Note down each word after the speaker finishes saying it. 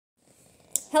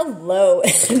Hello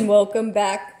and welcome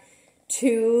back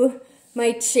to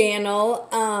my channel.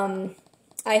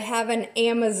 I have an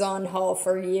Amazon haul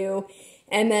for you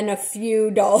and then a few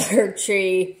Dollar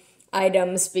Tree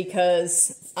items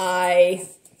because I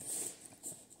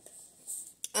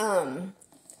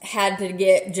had to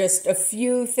get just a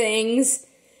few things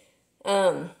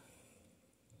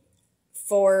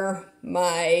for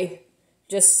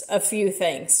just a few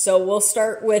things. So we'll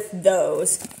start with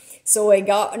those. So I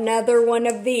got another one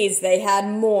of these. They had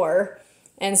more.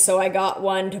 And so I got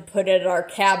one to put at our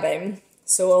cabin.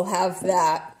 So we'll have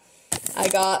that. I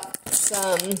got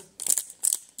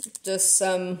just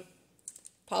some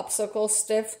popsicle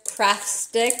stick craft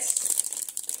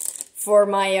sticks for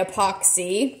my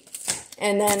epoxy.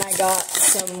 And then I got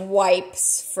some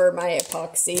wipes for my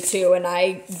epoxy too. And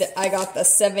I got the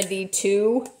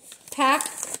 72 pack.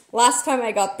 Last time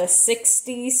I got the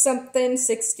 60-something,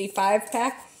 65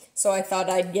 pack. So I thought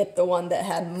I'd get the one that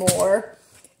had more.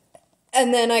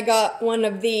 And then I got one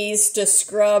of these to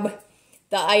scrub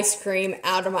the ice cream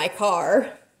out of my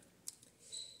car.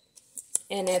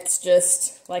 And it's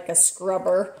just like a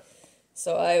scrubber.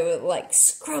 So I would like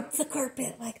scrub the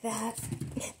carpet like that.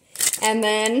 And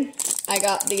then I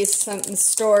got these some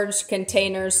storage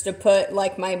containers to put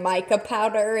like my mica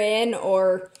powder in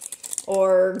or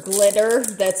glitter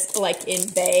that's like in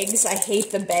bags. I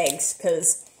hate the bags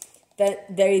because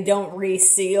they don't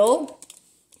reseal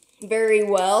very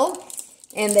well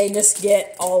and they just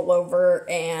get all over,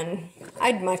 and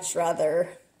I'd much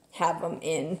rather have them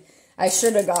in. I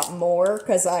should have got more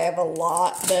because I have a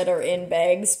lot that are in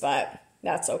bags, but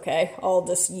that's okay. I'll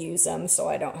just use them so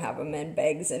I don't have them in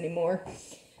bags anymore.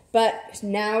 But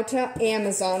now to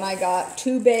Amazon, I got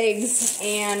 2 bags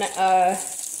and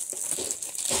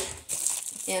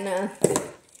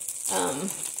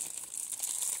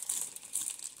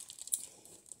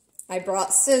I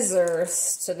brought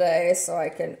scissors today so I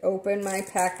can open my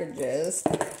packages,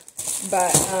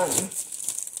 but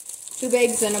 2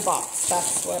 bags in a box,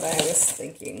 that's what I was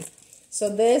thinking.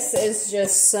 So this is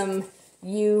just some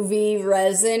UV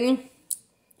resin,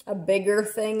 a bigger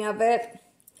thing of it.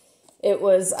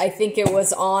 I think it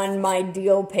was on my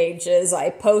deal pages. I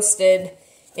posted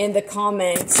in the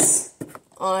comments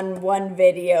on one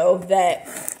video that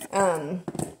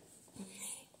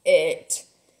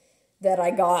that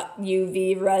I got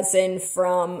UV resin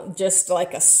from just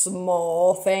like a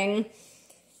small thing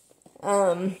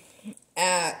on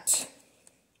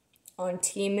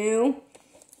Temu,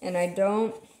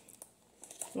 and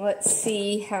let's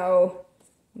see how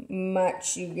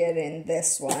much you get in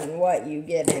this one, what you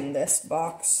get in this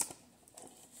box.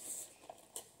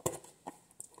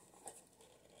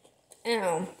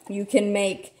 Now, you can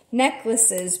make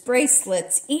necklaces,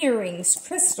 bracelets, earrings,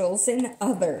 crystals, and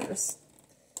others.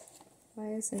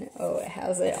 Why isn't it? Oh, it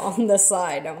has it on the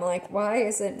side. I'm like, why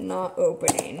is it not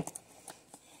opening?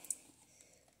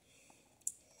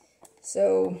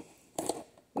 So,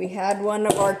 we had one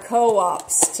of our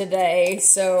co-ops today,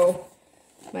 so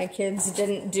my kids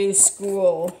didn't do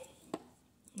school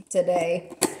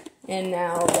today, and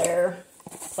now they're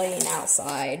playing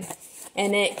outside.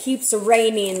 And it keeps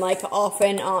raining like off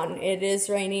and on. It is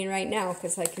raining right now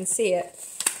because I can see it.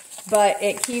 But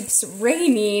it keeps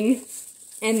raining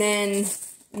and then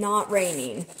not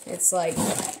raining. It's like,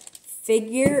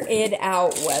 figure it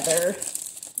out weather.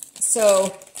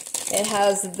 So it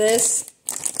has this,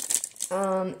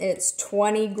 it's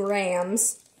 20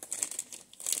 grams.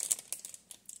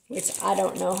 Which I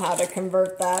don't know how to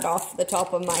convert that off the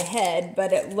top of my head,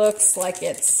 but it looks like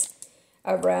it's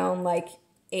around like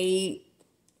 8,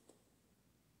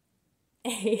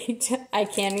 I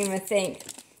can't even think,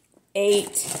 8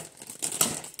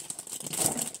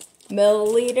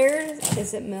 milliliters?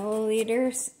 Is it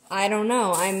milliliters? I don't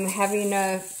know. I'm having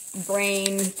a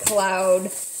brain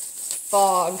cloud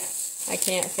fog. I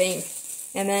can't think.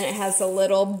 And then it has a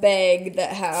little bag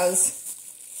that has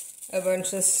a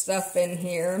bunch of stuff in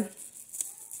here.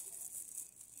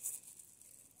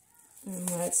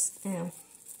 And let's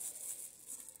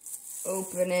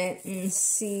open it and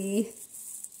see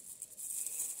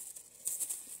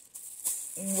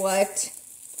what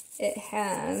it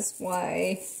has.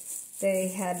 Why they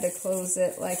had to close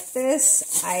it like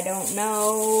this, I don't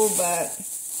know, but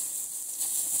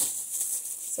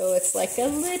so it's like a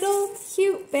little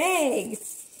cute bag.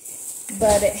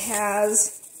 But it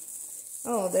has,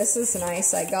 oh, this is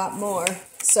nice. I got more.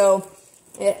 So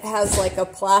it has like a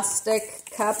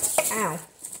plastic cup. Ow.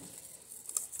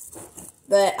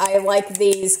 But I like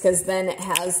these because then it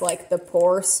has like the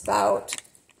pour spout.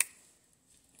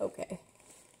 Okay.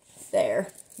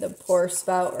 There. The pour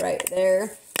spout right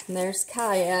there. And there's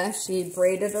Kaya. She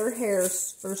braided her hair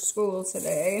for school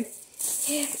today.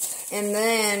 And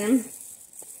then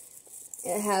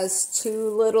it has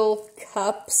 2 little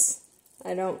cups.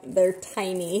 They're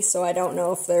tiny, so I don't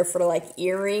know if they're for like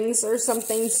earrings or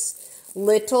something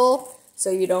little, so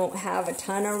you don't have a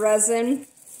ton of resin.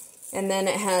 And then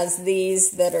it has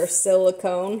these that are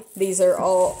silicone. These are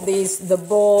the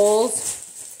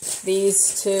bowls.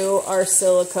 These 2 are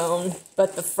silicone,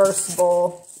 but the first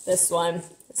bowl, this one,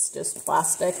 is just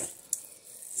plastic,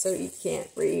 so you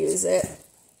can't reuse it.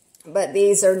 But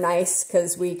these are nice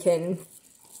because we can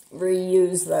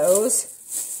reuse those.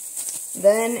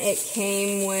 Then it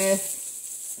came with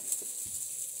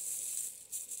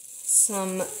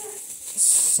some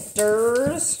stirs.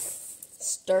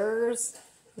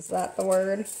 Is that the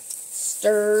word?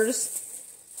 Stirs.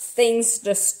 Things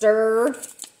to stir.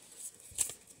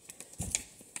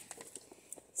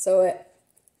 So it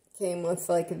came with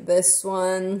like this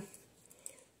one.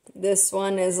 This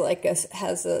one is like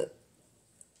has a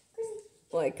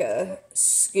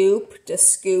scoop to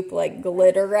scoop like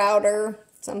glitter out or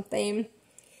something.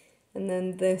 And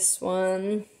then this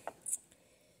one.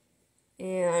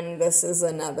 And this is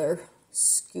another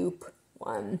scoop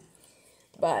one.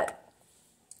 But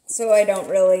so I don't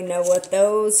really know what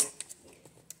those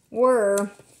were.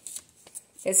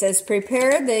 It says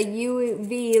prepare the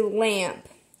UV lamp.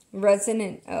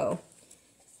 Resonant. Oh,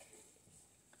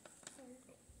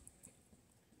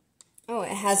 it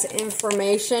has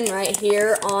information right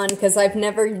here on, because I've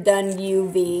never done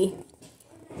UV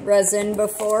resin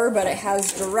before, but it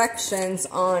has directions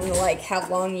on like how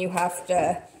long you have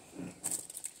to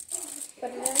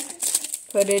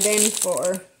put it in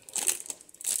for.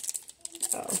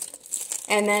 Oh.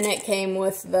 And then it came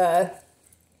with the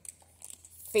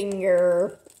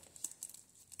finger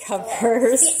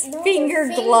covers. Finger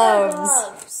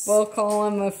gloves. We'll call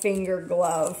them a finger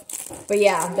glove. But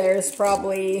yeah, there's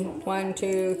probably 1,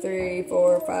 2, 3,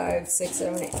 4, 5, 6,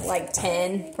 7, 8, like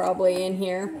 10 probably in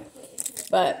here.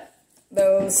 But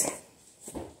those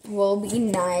will be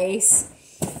nice.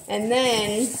 And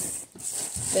then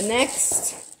the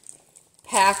next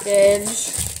package.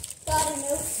 Got a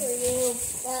note for you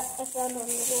that I found on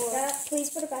the door. Please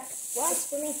put it back. Why? It's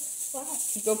for me. Why?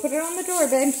 Go put it on the door,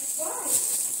 babe. Why?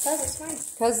 Because it's mine.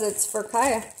 Because it's for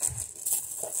Kaya.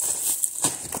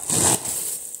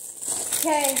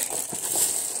 Okay.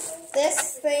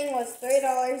 This thing was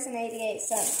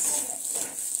 $3.88.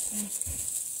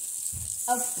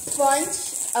 A bunch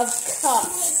of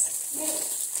cups.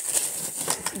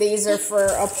 These are for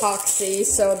epoxy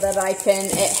so that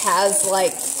it has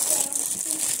like,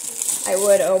 I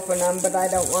would open them, but I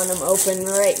don't want them open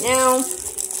right now.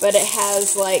 But it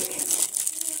has like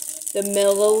the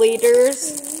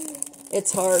milliliters.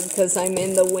 It's hard because I'm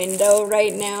in the window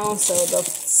right now,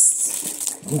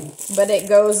 but it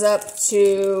goes up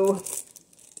to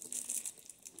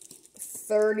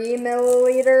 30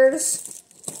 milliliters.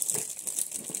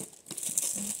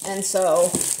 And so,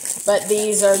 but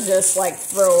these are just like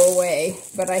throwaway.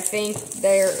 But I think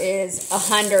there is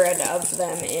 100 of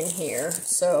them in here.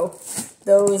 So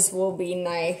those will be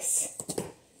nice.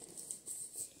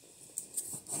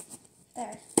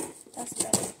 There. That's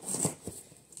better.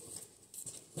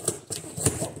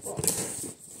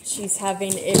 She's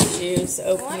having issues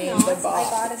opening the box. I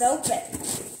got it open.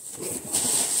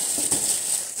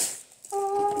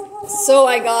 So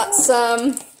I got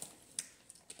some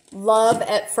Love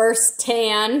at First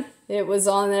Tan. It was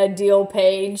on a deal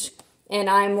page. And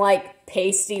I'm like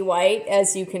pasty white,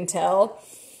 as you can tell.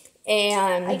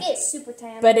 And I get super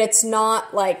tan. But it's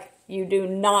not like, you do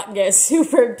not get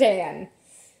super tan.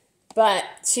 But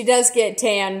she does get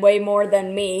tan way more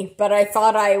than me. But I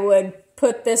thought I would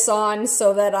put this on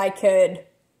so that I could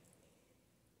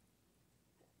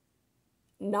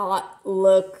not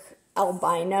look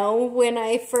albino when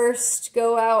I first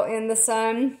go out in the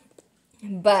sun.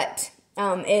 But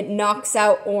it knocks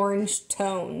out orange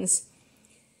tones.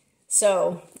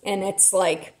 So, and it's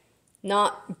like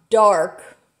not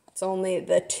dark. It's only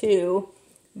the 2,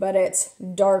 but it's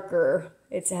darker.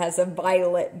 It has a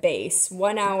violet base.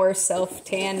 1 hour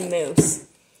self-tan mousse.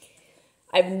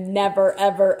 I've never,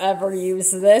 ever, ever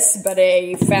used this, but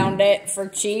I found it for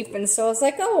cheap, and so I was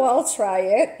like, oh, I'll try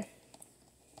it.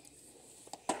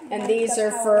 And these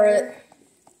are for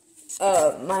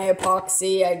my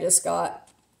epoxy. I just got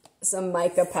some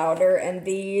mica powder, and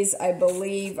these, I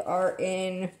believe, are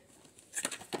in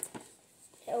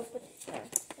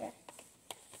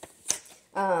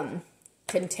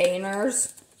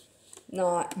containers,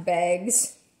 not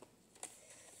bags.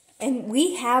 And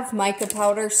we have mica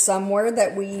powder somewhere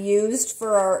that we used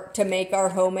to make our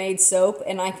homemade soap,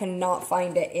 and I cannot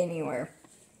find it anywhere.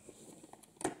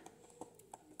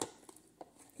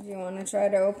 Do you want to try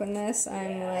to open this?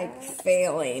 I'm like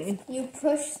failing. You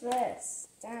push this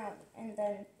down and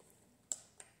then.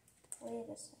 Wait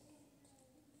a second.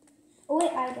 Oh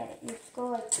wait, I get it. You go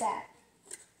like that,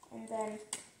 and then.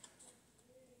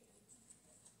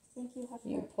 I think you have to.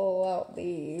 You pull out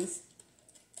these.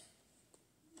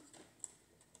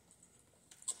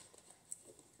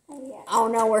 Oh yeah. Oh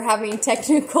no, we're having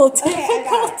technical difficulties. Okay, I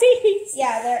got it.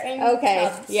 Yeah, they're in.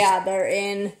 Okay, tubs. yeah, they're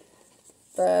in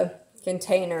the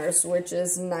containers, which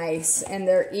is nice, and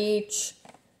they're each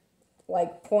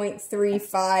like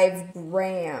 0.35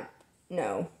 gram.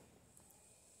 No,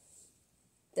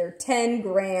 they're 10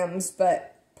 grams,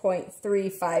 but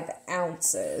 0.35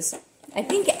 ounces. I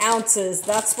think ounces.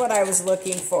 That's what I was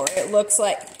looking for. It looks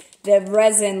like the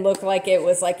resin looked like it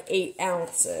was like 8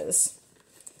 ounces.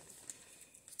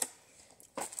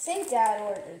 I think Dad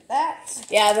ordered that.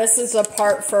 Yeah, this is a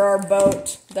part for our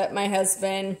boat that my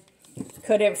husband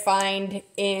couldn't find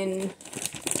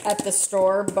at the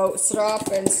store, Boat Stop,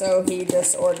 and so he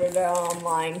just ordered it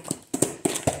online.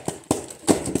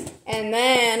 And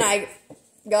then I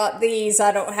got these.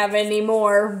 I don't have any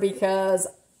more because,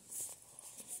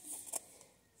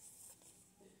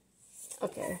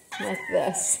 okay, like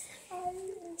this.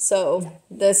 So,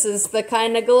 this is the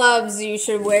kind of gloves you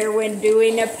should wear when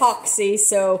doing epoxy,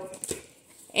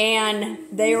 and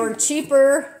they were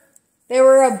cheaper. They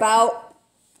were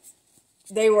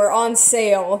on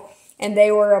sale, and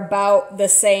they were about the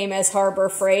same as Harbor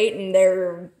Freight, and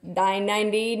they're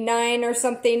 $9.99 or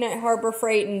something at Harbor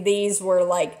Freight, and these were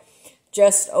like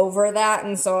just over that,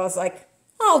 and so I was like,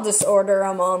 I'll just order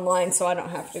them online so I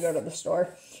don't have to go to the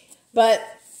store. But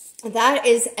that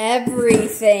is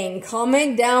everything.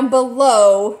 Comment down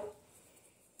below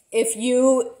if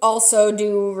you also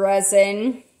do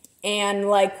resin and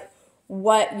like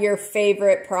what your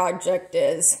favorite project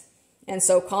is. And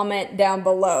so comment down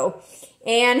below.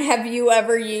 And have you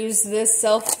ever used this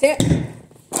self-tanner?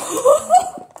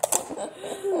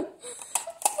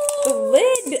 The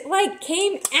lid like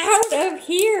came out of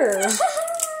here.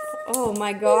 Oh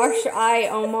my gosh, I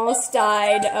almost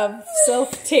died of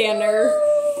self-tanner.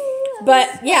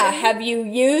 But yeah, have you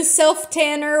used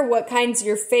self-tanner? What kind's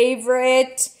your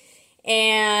favorite?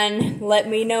 And let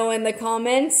me know in the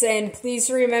comments. And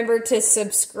please remember to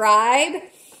subscribe.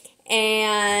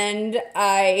 And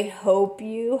I hope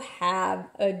you have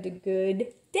a good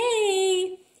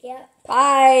day. Yep.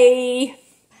 Bye.